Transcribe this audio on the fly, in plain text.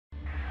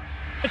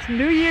It's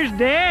New Year's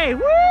Day,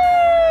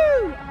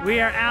 woo! We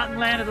are out in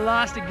Land of the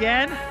Lost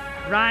again,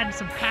 riding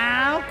some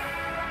POW.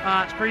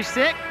 It's pretty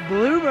sick.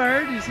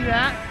 Bluebird, you see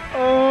that?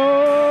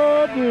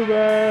 Oh,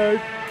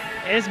 Bluebird.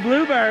 It's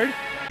Bluebird.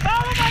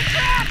 Follow my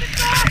track,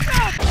 it's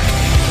awesome!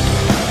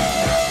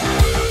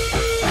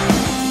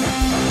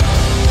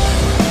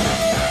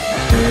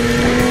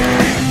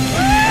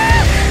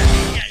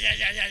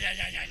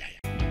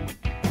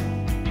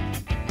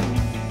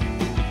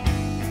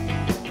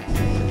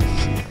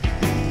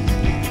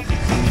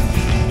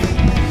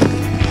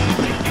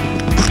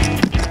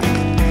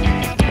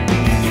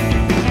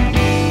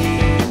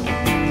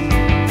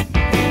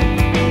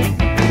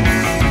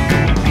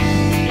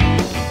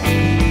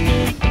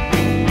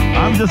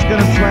 I'm just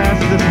gonna slash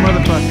this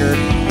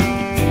motherfucker.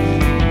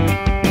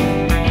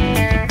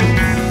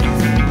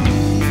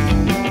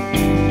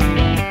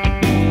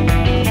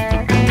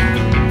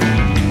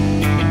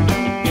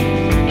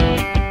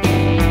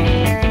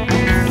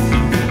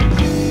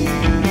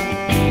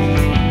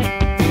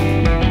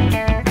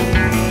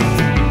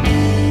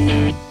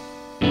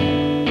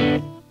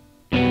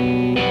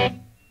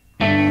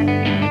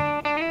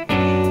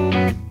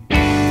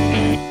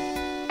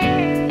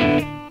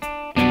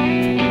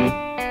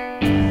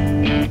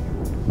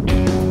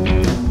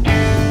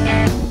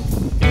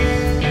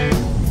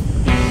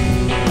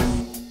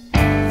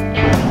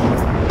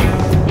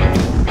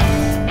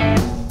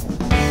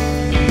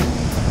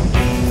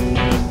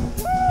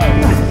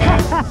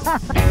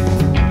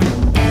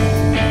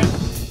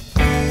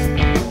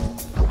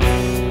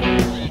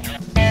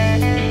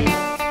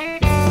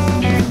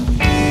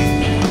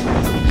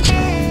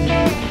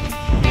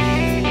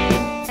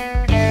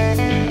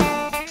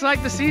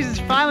 Like the season's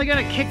finally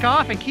gonna kick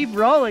off and keep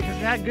rolling because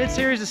we had a good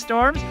series of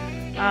storms.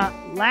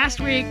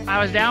 Last week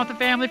I was down with the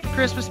family for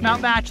Christmas,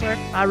 Mount Bachelor.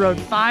 I rode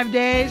 5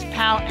 days,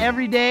 POW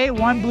every day,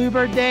 1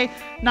 Bluebird day.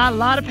 Not a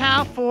lot of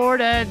POW, 4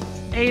 to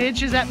 8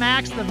 inches at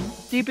max, the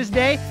deepest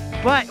day,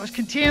 but it was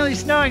continually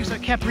snowing, so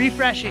it kept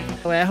refreshing.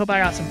 I hope I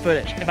got some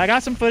footage. If I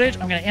got some footage,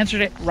 I'm gonna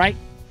insert it right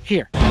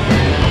here.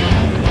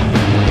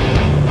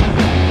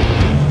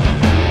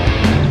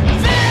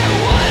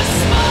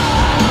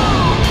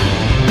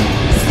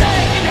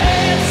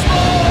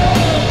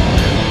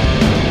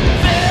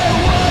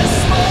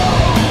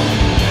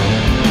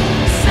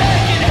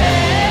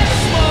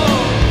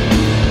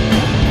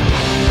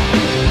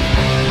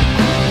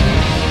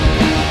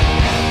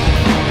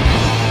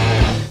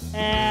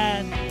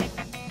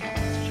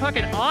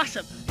 Fucking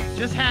awesome.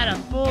 Just had a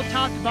full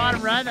top to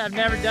bottom run that I've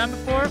never done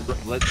before.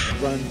 Let's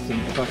run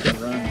some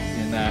fucking runs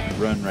in that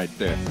run right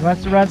there.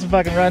 Let's run some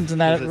fucking runs in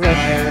that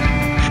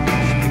run.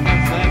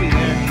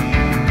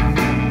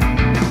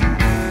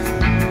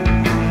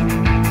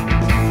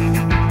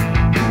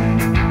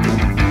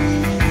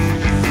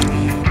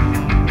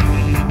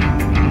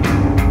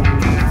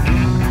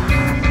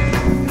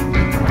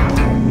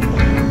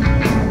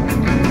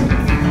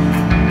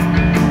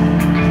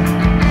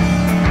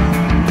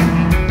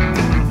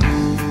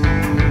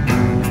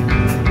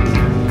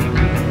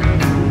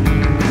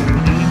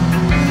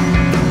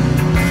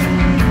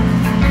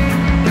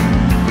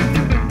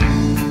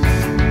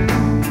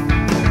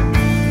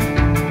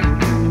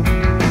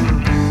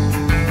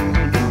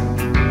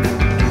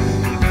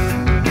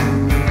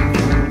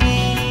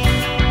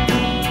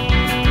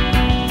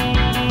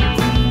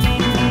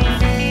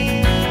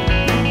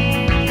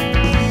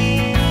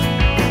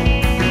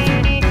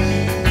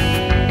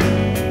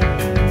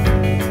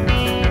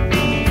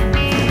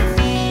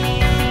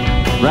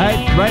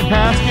 Right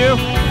past you.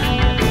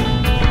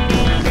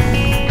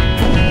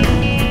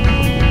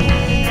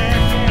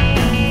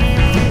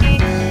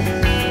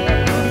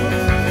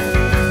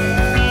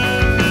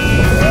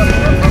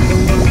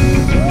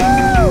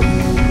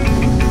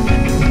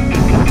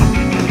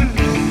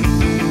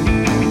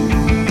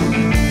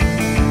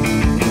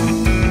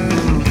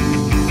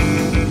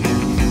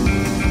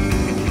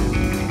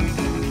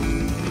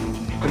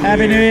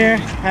 Happy New Year!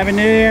 Happy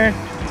New Year!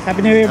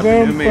 Happy New Year! Happy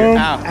Boom! New Year. Boom!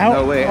 Ow. Out.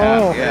 No way! Oh.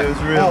 Out. Yeah, it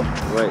was real.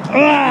 Wait.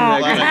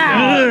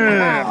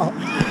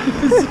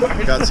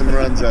 Got some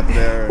runs up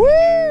there. Woo!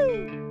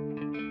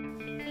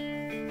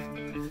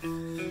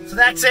 So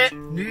that's it.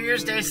 New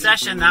Year's Day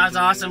session. That was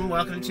awesome.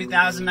 Welcome to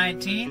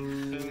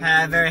 2019.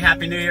 Had a very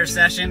happy New Year's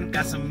session.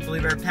 Got some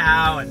Bluebird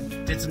POW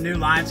and did some new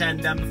lines I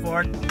hadn't done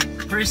before.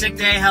 Pretty sick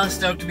day. Hella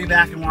stoked to be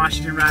back in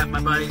Washington riding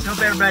with my buddies. Hope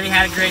everybody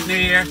had a great New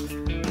Year.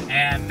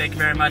 And thank you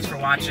very much for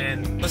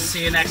watching. We'll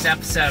see you next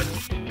episode.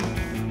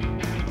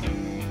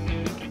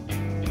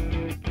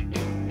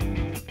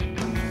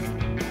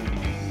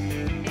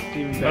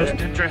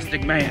 Most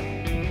interesting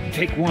man.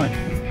 Take 1.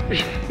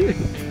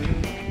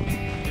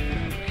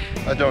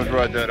 I don't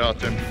ride that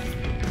often,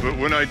 but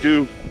when I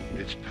do,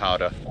 it's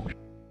powder.